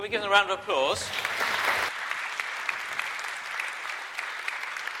Can we give them a round of applause?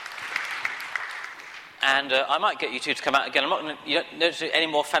 And I might get you two to come out again. You don't do any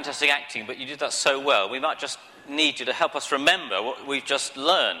more fantastic acting, but you did that so well. We might just need you to help us remember what we've just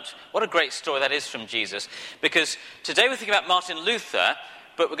learned. What a great story that is from Jesus. Because today we're thinking about Martin Luther,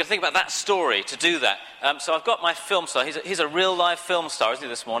 but we're going to think about that story to do that. So I've got my film star. He's a real-life film star, isn't he,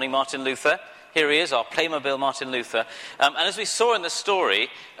 this morning, Martin Luther? Here he is, our Playmobil Martin Luther. And as we saw in the story,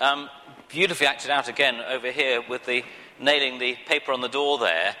 beautifully acted out again over here with the nailing the paper on the door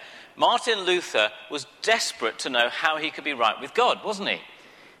there, Martin Luther was desperate to know how he could be right with God, wasn't he?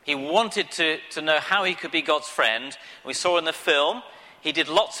 He wanted to know how he could be God's friend. We saw in the film, he did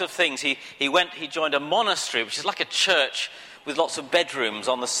lots of things. He joined a monastery, which is like a church with lots of bedrooms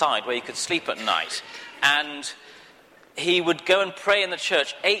on the side where you could sleep at night. And he would go and pray in the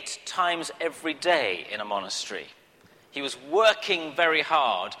church 8 times every day in a monastery. He was working very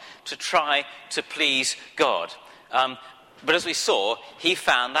hard to try to please God. But as we saw, he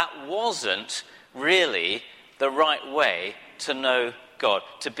found that wasn't really the right way to know God,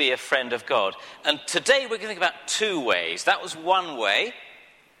 to be a friend of God. And today we're going to think about 2 ways. That was one way,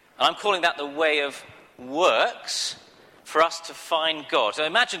 and I'm calling that the way of works for us to find God. So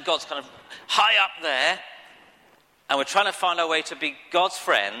imagine God's kind of high up there, and we're trying to find our way to be God's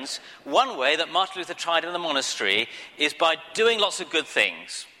friends. One way that Martin Luther tried in the monastery is by doing lots of good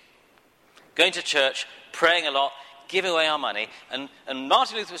things. Going to church, praying a lot, giving away our money. And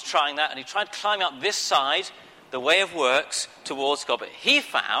Martin Luther was trying that, and he tried climbing up this side, the way of works, towards God. But he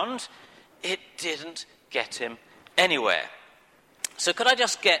found it didn't get him anywhere. So could I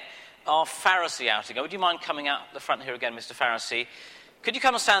just get our Pharisee out again? Would you mind coming out the front here again, Mr. Pharisee? Could you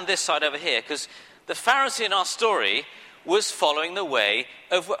come and stand this side over here? Because the Pharisee in our story was following the way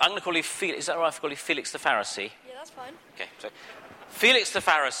of, I'm going to call you Felix. Is that right if I call you Felix the Pharisee? Yeah, that's fine. Okay, so Felix the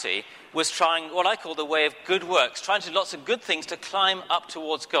Pharisee was trying what I call the way of good works, trying to do lots of good things to climb up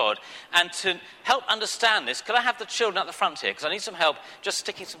towards God. And to help understand this, could I have the children at the front here? Because I need some help just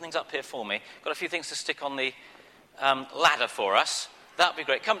sticking some things up here for me. Got a few things to stick on the ladder for us. That would be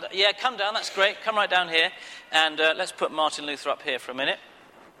great. Come down, that's great. Come right down here. And let's put Martin Luther up here for a minute.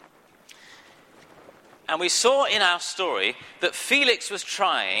 And we saw in our story that Felix was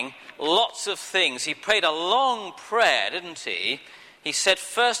trying lots of things. He prayed a long prayer, didn't he? He said,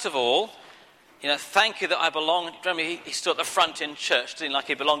 first of all, thank you that I belong. Remember, he stood at the front in church, didn't he, like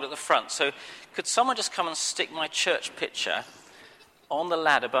he belonged at the front. So could someone just come and stick my church picture on the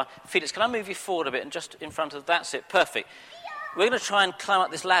ladder? But Felix, can I move you forward a bit and just in front of, that's it, perfect. We're going to try and climb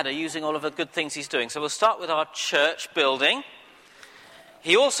up this ladder using all of the good things he's doing. So we'll start with our church building.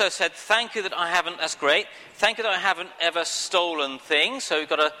 He also said, thank you that I haven't, that's great, thank you that I haven't ever stolen things. So we've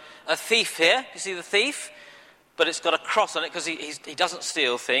got a thief here. You see the thief? But it's got a cross on it because he doesn't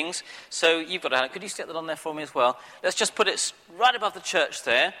steal things. So you've got to have it. Could you stick that on there for me as well? Let's just put it right above the church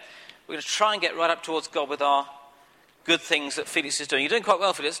there. We're going to try and get right up towards God with our good things that Felix is doing. You're doing quite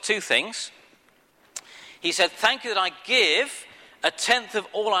well, Felix. 2 things. He said, thank you that I give 1/10 of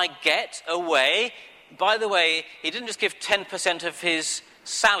all I get away. By the way, he didn't just give 10% of his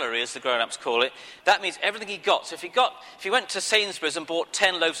salary, as the grown-ups call it. That means everything he got. So if he went to Sainsbury's and bought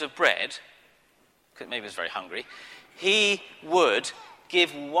 10 loaves of bread, because maybe he was very hungry, he would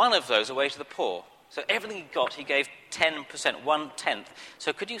give 1 of those away to the poor. So everything he got, he gave 10%, 1/10.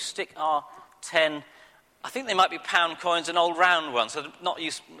 So could you stick our 10, I think they might be pound coins, and old round ones, so they're not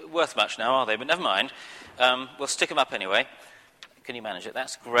worth much now, are they? But never mind. We'll stick them up anyway. Can you manage it?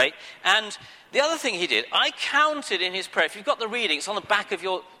 That's great. And the other thing he did, I counted in his prayer. If you've got the reading, it's on the back of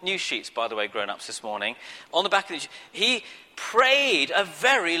your news sheets, by the way, grown-ups, this morning. On the back of he prayed a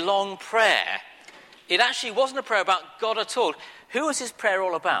very long prayer. It actually wasn't a prayer about God at all. Who was his prayer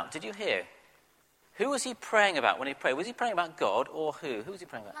all about? Did you hear? Who was he praying about when he prayed? Was he praying about God or who? Who was he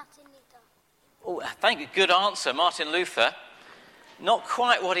praying about? Martin Luther. Oh, thank you. Good answer, Martin Luther. Not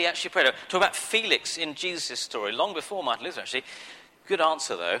quite what he actually prayed about. Talk about Felix in Jesus' story, long before Martin Luther, actually. Good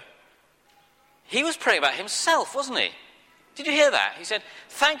answer, though. He was praying about himself, wasn't he? Did you hear that? He said,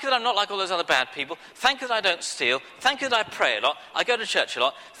 thank you that I'm not like all those other bad people. Thank you that I don't steal. Thank you that I pray a lot. I go to church a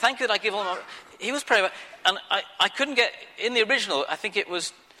lot. Thank you that I give all my... He was praying about... And I couldn't get... In the original, I think it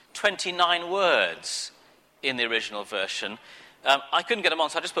was 29 words in the original version. I couldn't get them on,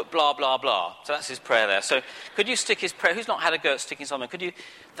 so I just put blah, blah, blah. So that's his prayer there. So could you stick his prayer? Who's not had a go at sticking something? Could you?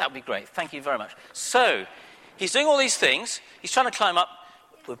 That would be great. Thank you very much. So he's doing all these things. He's trying to climb up.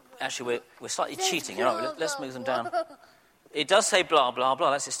 We're slightly cheating. All right, let's move them down. It does say blah, blah,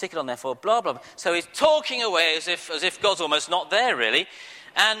 blah. That's it. Stick it on there for blah, blah, blah. So he's talking away as if God's almost not there, really.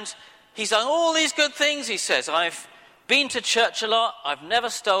 And he's done all these good things, he says. I've been to church a lot. I've never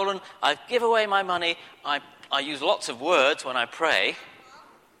stolen. I give away my money. I use lots of words when I pray.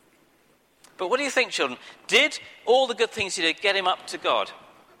 But what do you think, children? Did all the good things he did get him up to God?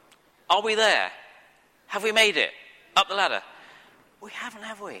 Are we there? Have we made it up the ladder? We haven't,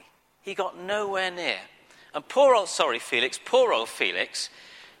 have we? He got nowhere near. And poor old Felix,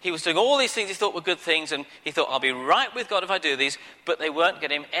 he was doing all these things he thought were good things, and he thought, I'll be right with God if I do these, but they weren't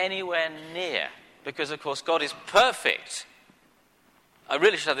getting him anywhere near, because, of course, God is perfect. I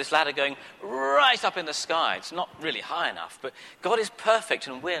really should have this ladder going right up in the sky. It's not really high enough, but God is perfect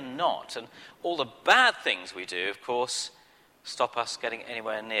and we're not. And all the bad things we do, of course, stop us getting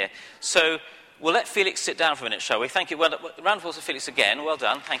anywhere near. So we'll let Felix sit down for a minute, shall we? Thank you. Well, round of applause for Felix again. Well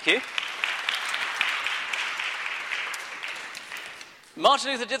done. Thank you.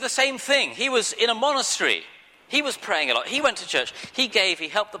 Martin Luther did the same thing. He was in a monastery. He was praying a lot. He went to church. He gave. He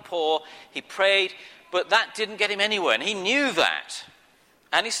helped the poor. He prayed. But that didn't get him anywhere. And he knew that.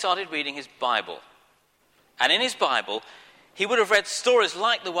 And he started reading his Bible. And in his Bible, he would have read stories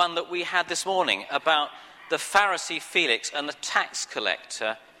like the one that we had this morning about the Pharisee Felix and the tax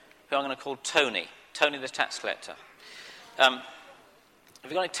collector, who I'm going to call Tony the tax collector. Have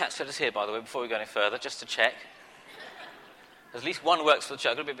you got any tax collectors here, by the way, before we go any further, just to check? At least one works for the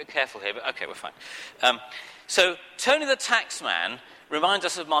church. I've got to be a bit careful here, but okay, we're fine. So Tony the tax man reminds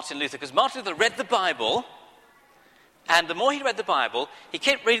us of Martin Luther, because Martin Luther read the Bible. And the more he read the Bible, he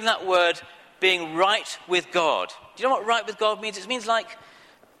kept reading that word, being right with God. Do you know what right with God means? It means like,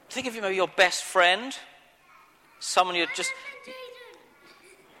 think of maybe your best friend, someone you're just...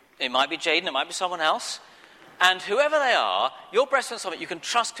 It might be Jaden, it might be someone else. And whoever they are, your best friend is someone you can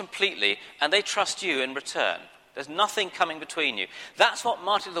trust completely, and they trust you in return. There's nothing coming between you. That's what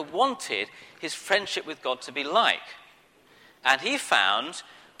Martin Luther wanted his friendship with God to be like. And he found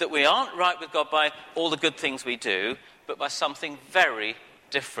that we aren't right with God by all the good things we do, but by something very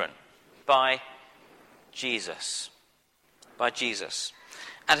different, by Jesus. By Jesus.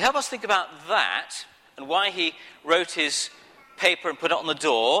 And to help us think about that, and why he wrote his paper and put it on the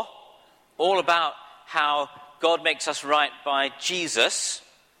door, all about how God makes us right by Jesus,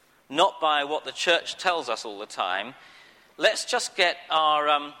 not by what the church tells us all the time, let's just get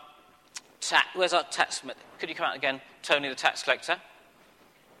our... where's our tax... Could you come out again, Tony the tax collector?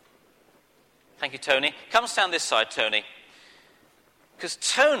 Thank you, Tony. Come stand this side, Tony. Because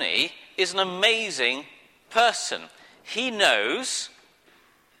Tony is an amazing person. He knows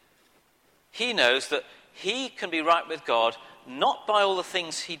that he can be right with God, not by all the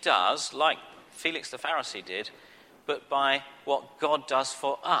things he does, like Felix the Pharisee did, but by what God does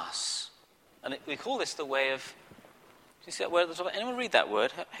for us. And we call this the way of... Do you see that word at the top? Anyone read that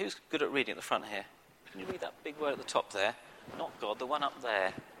word? Who's good at reading at the front here? Can you read that big word at the top there? Not God, the one up there.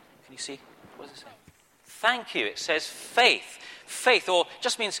 Can you see? What does it say? Thank you. It says faith. Faith, or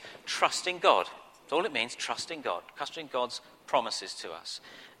just means trusting God. That's all it means, trusting God. Trusting God's promises to us.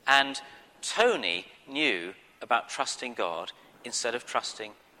 And Tony knew about trusting God instead of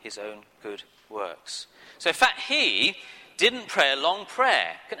trusting his own good works. So in fact, he didn't pray a long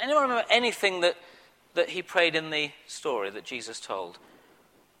prayer. Can anyone remember anything that he prayed in the story that Jesus told?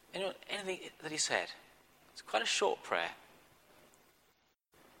 Anything that he said? It's quite a short prayer.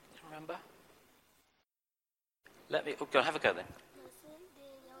 Do you remember? Let me go have a go then.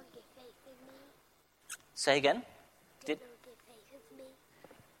 Say again.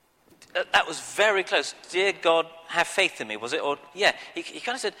 That was very close. Dear God, have faith in me, was it? Or yeah, he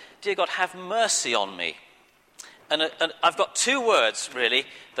kind of said, dear God, have mercy on me. And I've got two words, really,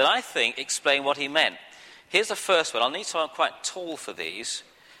 that I think explain what he meant. Here's the first one. I'll need someone quite tall for these.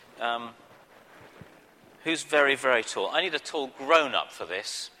 Who's very, very tall? I need a tall grown-up for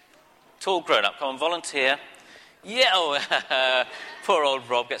this. Tall grown-up. Come on, volunteer. Yeah, oh, poor old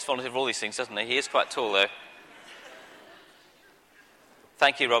Rob gets volunteered for all these things, doesn't he? He is quite tall, though.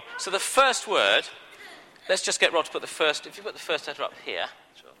 Thank you, Rob. So the first word, let's just get Rob to put the first... If you put the first letter up here...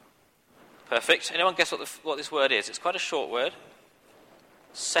 Sure. Perfect. Anyone guess what this word is? It's quite a short word.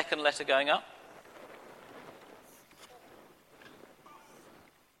 Second letter going up.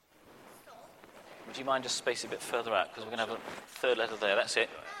 Would you mind just spacing a bit further out? Because we're going to have a third letter there. That's it.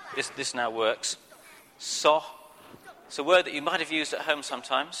 This now works. So. It's a word that you might have used at home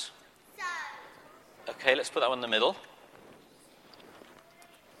sometimes. Okay, let's put that one in the middle.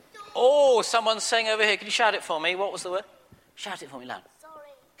 Oh, someone's saying over here. Can you shout it for me? What was the word? Shout it for me loud. Sorry.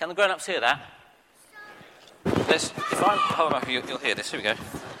 Can the grown-ups hear that? If I'm hold on, you'll hear this. Here we go.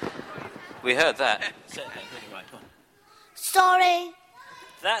 We heard that. Right, come on. Sorry.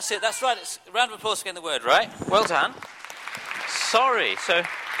 That's it. That's right. It's a round of applause for getting the word right. Well done. Sorry. So,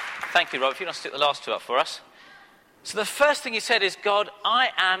 thank you, Rob. If you want to stick the last two up for us. So the first thing he said is, God, I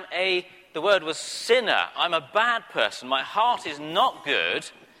am the word was sinner. I'm a bad person. My heart is not good.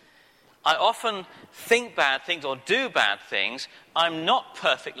 I often think bad things or do bad things. I'm not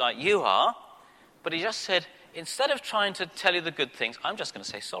perfect like you are. But he just said, instead of trying to tell you the good things, I'm just going to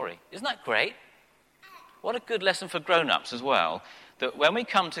say sorry. Isn't that great? What a good lesson for grown-ups as well. That when we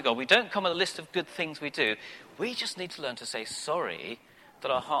come to God, we don't come with a list of good things we do. We just need to learn to say sorry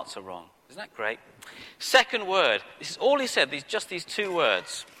that our hearts are wrong. Isn't that great? Second word. This is all he said, just these two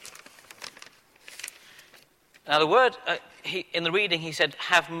words. Now the word, in the reading he said,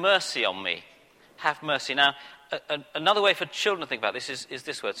 have mercy on me. Have mercy. Now, another way for children to think about this is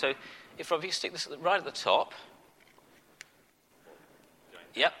this word. So, if you stick this right at the top.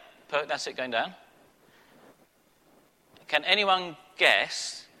 Yep, that's it, going down. Can anyone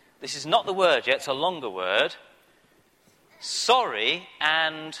guess? This is not the word yet, it's a longer word. Sorry,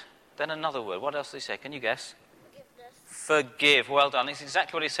 and then another word. What else did he say? Can you guess? Forgive. Well done. It's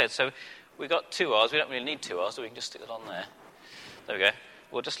exactly what he said. So we've got two R's. We don't really need two R's, so we can just stick it on there. There we go.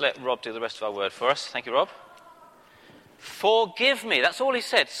 We'll just let Rob do the rest of our word for us. Thank you, Rob. Forgive me. That's all he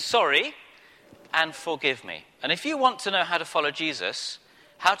said. Sorry and forgive me. And if you want to know how to follow Jesus,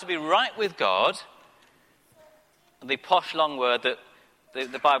 how to be right with God, the posh long word that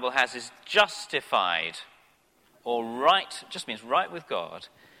the Bible has is justified, or right, just means right with God,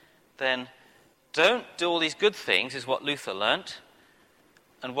 then don't do all these good things, is what Luther learnt,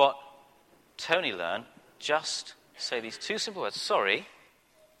 and what Tony learned. Just say these two simple words, sorry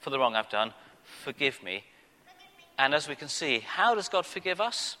for the wrong I've done, forgive me. And as we can see, how does God forgive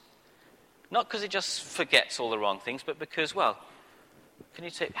us? Not because he just forgets all the wrong things, but because, well,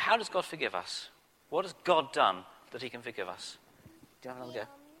 how does God forgive us? What has God done that he can forgive us? Do you have another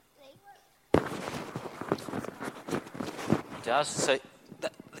go? He does. So,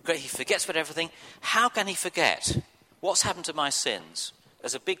 he forgets about everything. How can he forget? What's happened to my sins?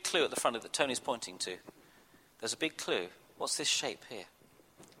 There's a big clue at the front of that Tony's pointing to. There's a big clue. What's this shape here?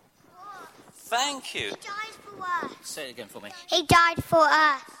 Thank you. He died for us. Say it again for me. He died for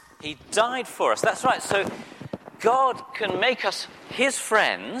us. He died for us. That's right. So God can make us his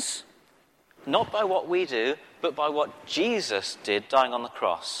friends, not by what we do, but by what Jesus did dying on the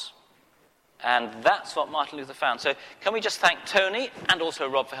cross. And that's what Martin Luther found. So can we just thank Tony and also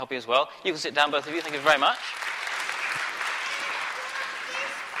Rob for helping as well? You can sit down, both of you. Thank you very much.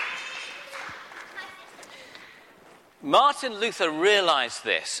 Martin Luther realized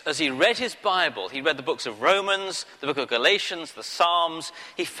this as he read his Bible. He read the books of Romans, the book of Galatians, the Psalms.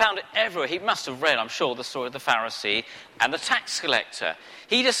 He found it everywhere. He must have read, I'm sure, the story of the Pharisee and the tax collector.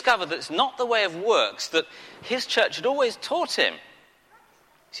 He discovered that it's not the way of works that his church had always taught him.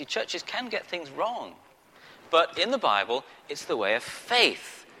 See, churches can get things wrong. But in the Bible, it's the way of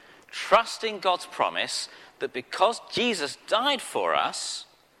faith. Trusting God's promise that because Jesus died for us,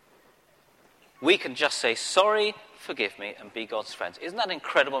 we can just say, sorry, forgive me, and be God's friends. Isn't that an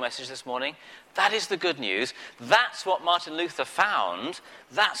incredible message this morning? That is the good news. That's what Martin Luther found.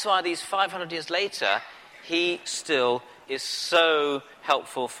 That's why these 500 years later, he still is so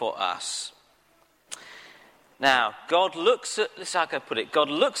helpful for us. Now, God looks at, this is how I can put it, God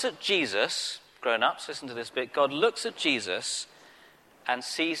looks at Jesus, grown-ups, listen to this bit, God looks at Jesus and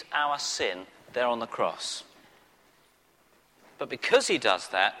sees our sin there on the cross. But because he does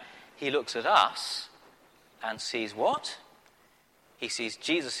that, he looks at us and sees what? He sees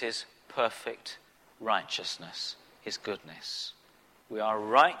Jesus' perfect righteousness, his goodness. We are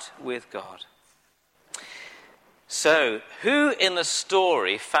right with God. So, who in the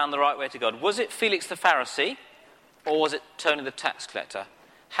story found the right way to God? Was it Felix the Pharisee, or was it Tony the tax collector?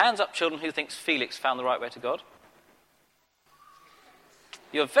 Hands up, children, who thinks Felix found the right way to God?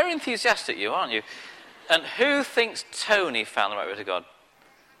 You're very enthusiastic, you, aren't you? And who thinks Tony found the right way to God?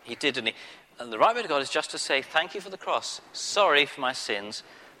 He did, didn't he? And the right way to God is just to say, thank you for the cross, sorry for my sins,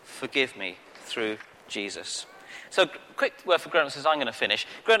 forgive me through Jesus. So, quick word for grown-ups as I'm going to finish.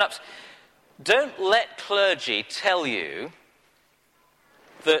 Grown-ups, don't let clergy tell you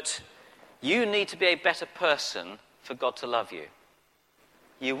that you need to be a better person for God to love you.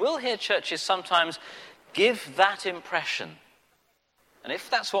 You will hear churches sometimes give that impression. And if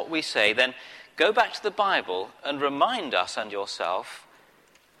that's what we say, then go back to the Bible and remind us and yourself,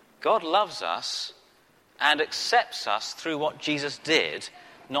 God loves us and accepts us through what Jesus did,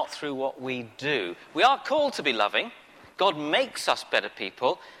 not through what we do. We are called to be loving. God makes us better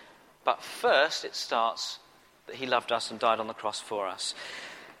people. But first it starts that he loved us and died on the cross for us.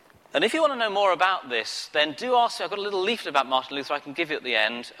 And if you want to know more about this, then do ask me. I've got a little leaflet about Martin Luther I can give you at the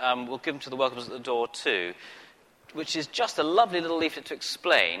end. We'll give them to the welcomes at the door too, which is just a lovely little leaflet to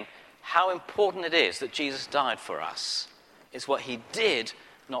explain how important it is that Jesus died for us. It's what he did,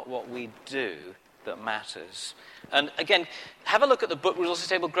 not what we do, that matters. And again, have a look at the book Resources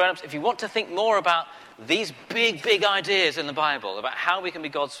Table Grown-ups. If you want to think more about these big, big ideas in the Bible, about how we can be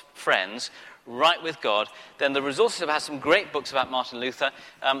God's friends, right with God, then the Resources Table has some great books about Martin Luther.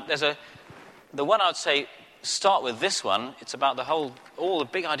 The one I would say, start with this one. It's about all the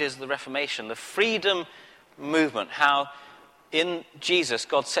big ideas of the Reformation, the freedom movement, how in Jesus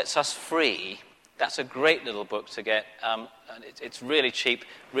God sets us free. That's a great little book to get. And it's really cheap,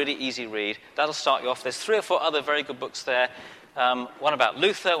 really easy read. That'll start you off. There's 3 or 4 other very good books there. One about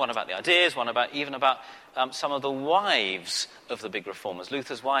Luther, one about the ideas, one about some of the wives of the big reformers,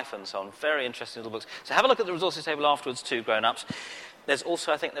 Luther's wife and so on. Very interesting little books. So have a look at the Resources Table afterwards too, grown-ups. There's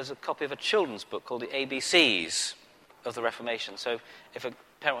also, I think, there's a copy of a children's book called The ABCs of the Reformation. So if a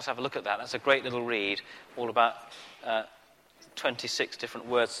parent wants to have a look at that, that's a great little read, all about 26 different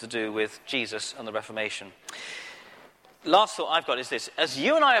words to do with Jesus and the Reformation. Last thought I've got is this. As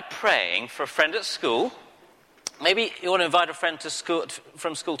you and I are praying for a friend at school, maybe you want to invite a friend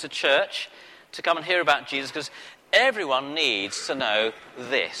from school to church to come and hear about Jesus, because everyone needs to know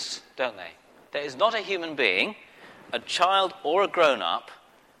this, don't they? There is not a human being, a child or a grown-up,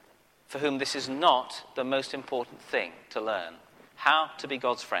 for whom this is not the most important thing to learn. How to be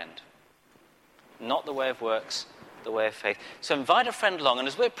God's friend. Not the way of works, the way of faith. So invite a friend along, and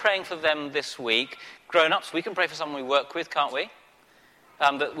as we're praying for them this week, grown-ups, we can pray for someone we work with, can't we?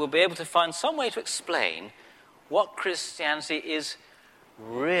 That we'll be able to find some way to explain what Christianity is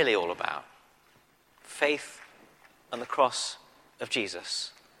really all about. Faith and the cross of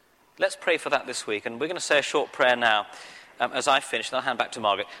Jesus. Let's pray for that this week, and we're going to say a short prayer now as I finish, and I'll hand back to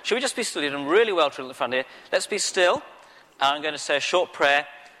Margaret. Should we just be still? You've done really well to at the front here. Let's be still. I'm going to say a short prayer,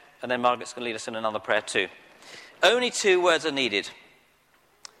 and then Margaret's going to lead us in another prayer too. Only 2 words are needed.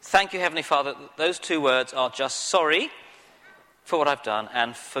 Thank you, Heavenly Father. Those 2 words are just sorry for what I've done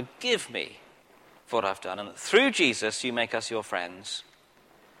and forgive me for what I've done. And that through Jesus, you make us your friends.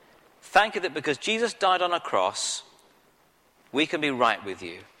 Thank you that because Jesus died on a cross, we can be right with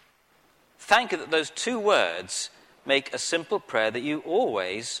you. Thank you that those 2 words make a simple prayer that you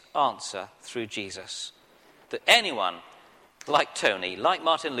always answer through Jesus. That anyone, like Tony, like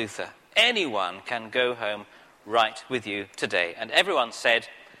Martin Luther, anyone can go home right with you today. And everyone said,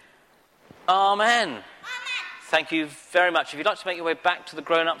 Amen. Amen. Thank you very much. If you'd like to make your way back to the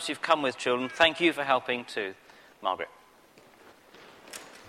grown-ups you've come with, children, thank you for helping too, Margaret.